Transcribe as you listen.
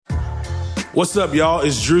What's up, y'all?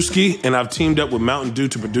 It's Drewski, and I've teamed up with Mountain Dew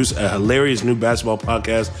to produce a hilarious new basketball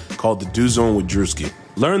podcast called The Dew Zone with Drewski.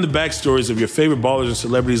 Learn the backstories of your favorite ballers and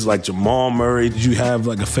celebrities like Jamal Murray. Did you have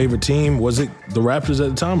like a favorite team? Was it the Raptors at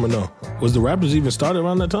the time or no? Was the Raptors even started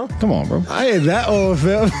around that time? Come on, bro. I ain't that old,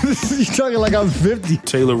 fam. You talking like I'm 50.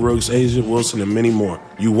 Taylor Rooks, Asia Wilson, and many more.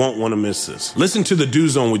 You won't want to miss this. Listen to The Dew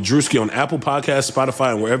Zone with Drewski on Apple Podcasts,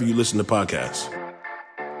 Spotify, and wherever you listen to podcasts.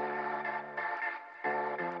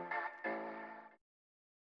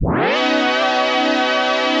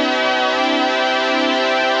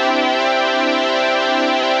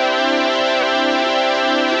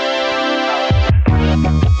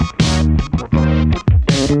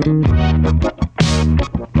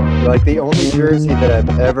 Like, the only jersey that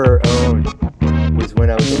I've ever owned was when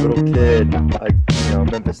I was a little kid.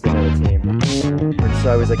 Memphis didn't have a team. And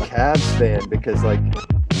so I was a Cavs fan because, like,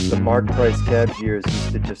 the Mark Price Cavs years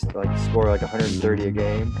used to just, like, score, like, 130 a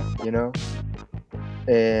game, you know?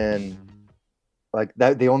 And, like,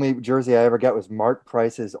 that the only jersey I ever got was Mark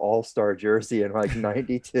Price's All-Star jersey in, like,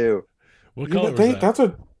 92. What color was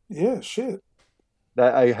that? Shit.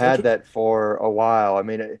 That I had that for a while. I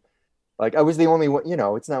mean, I was the only one,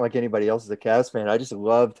 it's not like anybody else is a Cavs fan. I just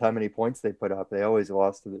loved how many points they put up. They always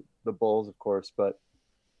lost to the Bulls, of course, but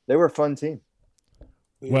they were a fun team.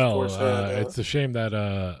 Well, it's a shame that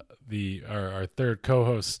our third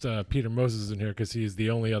co-host, Peter Moses, is in here because he's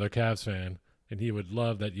the only other Cavs fan, and he would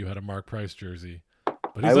love that you had a Mark Price jersey.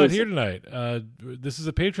 But he's not here tonight. This is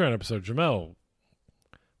a Patreon episode. Jamel,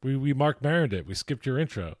 we Mark Maroned it. We skipped your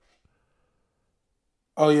intro.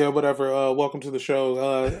 Oh, yeah, whatever. Welcome to the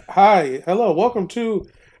show. Hi. Hello. Welcome to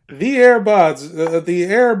The Airbods. The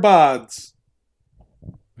Airbods.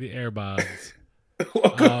 The Airbods.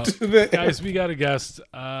 Welcome to the... Guys, we got a guest.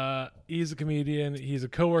 He's a comedian. He's a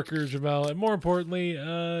coworker, Jamel. And more importantly,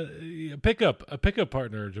 a pickup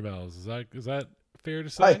partner, Jamel. Is that fair to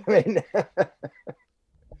say? I mean...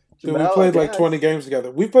 Dude, we played like 20 games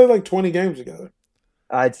together. We played like 20 games together.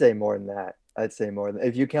 I'd say more than that.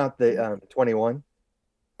 If you count the 21...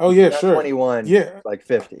 Oh, yeah, sure. 21, like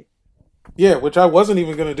 50. Yeah, which I wasn't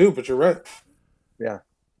even going to do, but you're right. Yeah.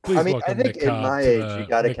 Please I mean, I think Nick in Cobb my age, you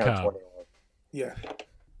got to count Cobb. 21. Yeah.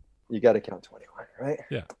 You got to count 21, right?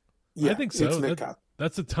 Yeah. I think so.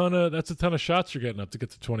 That's a ton of shots you're getting up to get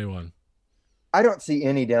to 21. I don't see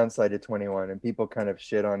any downside to 21, and people kind of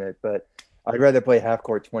shit on it, but I'd rather play half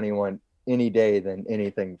court 21 any day than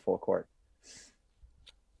anything full court.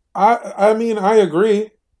 I mean, I agree.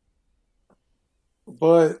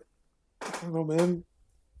 But I don't know, man.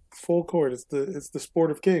 Full court. It's the sport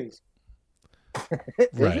of kings.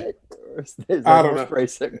 Right. Is that I don't know.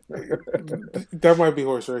 Racing? That might be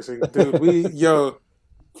horse racing, dude.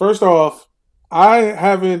 First off, I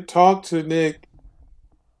haven't talked to Nick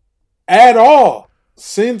at all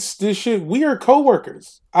since this shit. We are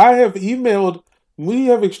coworkers. I have emailed. We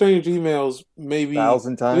have exchanged emails maybe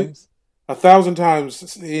 1,000 times. 1,000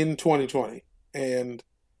 times in 2020, and.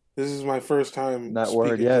 This is my first time. That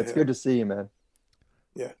word, yeah. It's good to see you, man.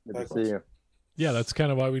 Yeah, good to see you. Yeah, that's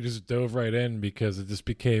kind of why we just dove right in because it just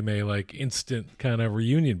became a instant kind of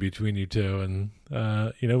reunion between you two, and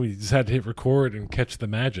we just had to hit record and catch the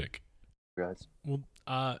magic. Guys. Well,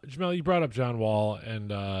 Jamel, you brought up John Wall,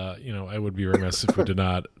 and I would be remiss if we did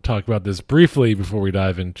not talk about this briefly before we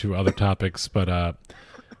dive into other topics. But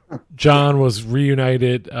John was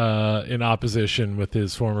reunited in opposition with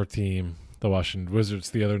his former team, the Washington Wizards,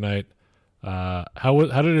 the other night. How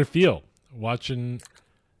did it feel watching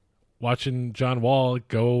John Wall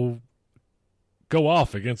go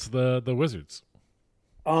off against the Wizards?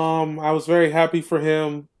 I was very happy for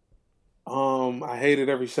him. I hated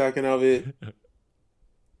every second of it.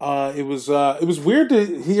 It was weird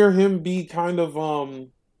to hear him be kind of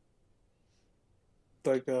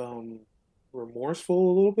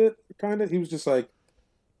remorseful a little bit. Kind of, he was just like,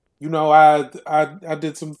 I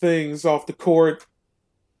did some things off the court,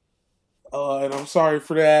 and I'm sorry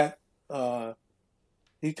for that.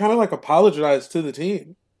 He kind of apologized to the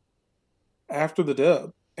team after the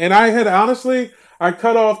dub. And I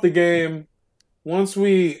cut off the game once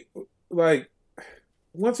he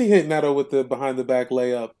hit Neto with the behind the back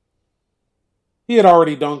layup. He had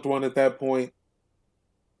already dunked one at that point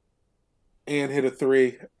and hit a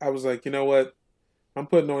three. I was like, you know what? I'm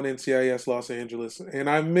putting on NCIS Los Angeles. And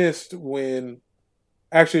I missed when...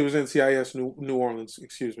 Actually, it was NCIS New Orleans,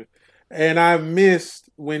 excuse me. And I missed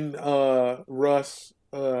when Russ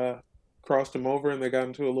crossed him over and they got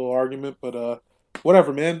into a little argument. But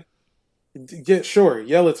whatever, man. Yeah, sure.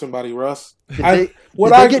 Yell at somebody, Russ. Did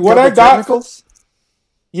they get technicals?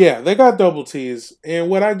 Yeah, they got double T's. And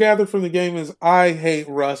what I gathered from the game is I hate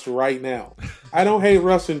Russ right now. I don't hate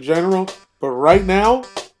Russ in general. But right now,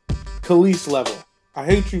 Khalees level. I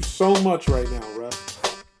hate you so much right now, Russ.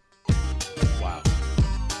 Wow.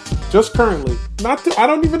 Just currently. I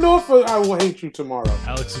don't even know if I will hate you tomorrow.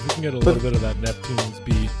 Alex, if we can get a little bit of that Neptune's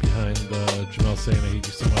beat behind Jamel saying I hate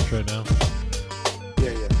you so much right now.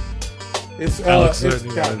 Yeah. It's Alex, it's the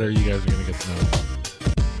new editor, you guys are going to get to know.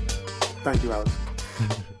 Thank you, Alex.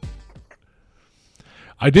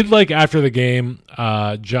 I did like after the game,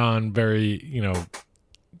 John very,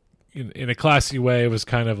 in a classy way, was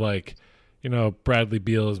kind of like, Bradley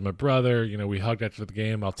Beal is my brother. We hugged after the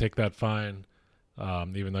game. I'll take that fine.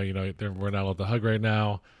 Even though, we're not allowed to hug right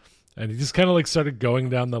now. And he just kind of like started going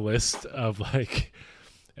down the list of like,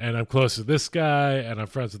 and I'm close to this guy and I'm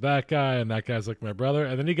friends with that guy and that guy's like my brother.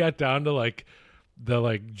 And then he got down to like the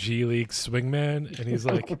like G League swingman and he's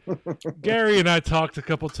like, Gary and I talked a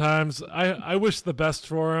couple times. I wish the best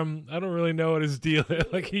for him. I don't really know what his deal is.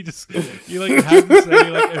 Like he like had to say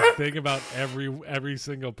like a thing about every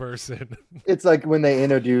single person. It's like when they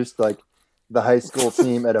introduced like the high school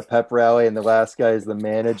team at a pep rally and the last guy is the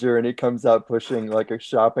manager and he comes out pushing like a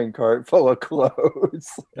shopping cart full of clothes.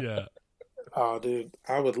 Yeah. Oh, dude,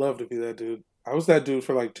 I would love to be that dude. I was that dude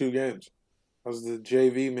for like 2 games. I was the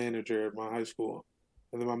JV manager at my high school.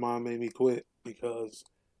 And then my mom made me quit because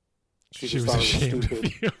she just was thought ashamed it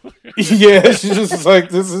was stupid. of you. Yeah, she just was like,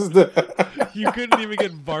 this is the... You couldn't even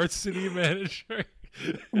get varsity manager.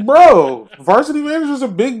 Bro, varsity manager is a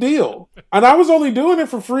big deal. And I was only doing it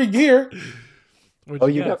for free gear.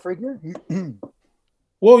 What'd You get? got free gear?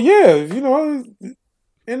 Well, yeah,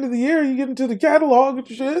 end of the year, you get into the catalog and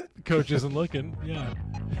shit. The coach isn't looking. Yeah.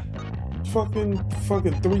 Fucking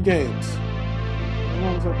 3 games. And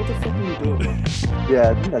I was like, what the fuck are you doing? Yeah,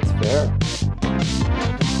 I think that's fair.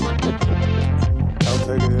 I'll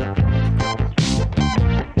take it, yeah.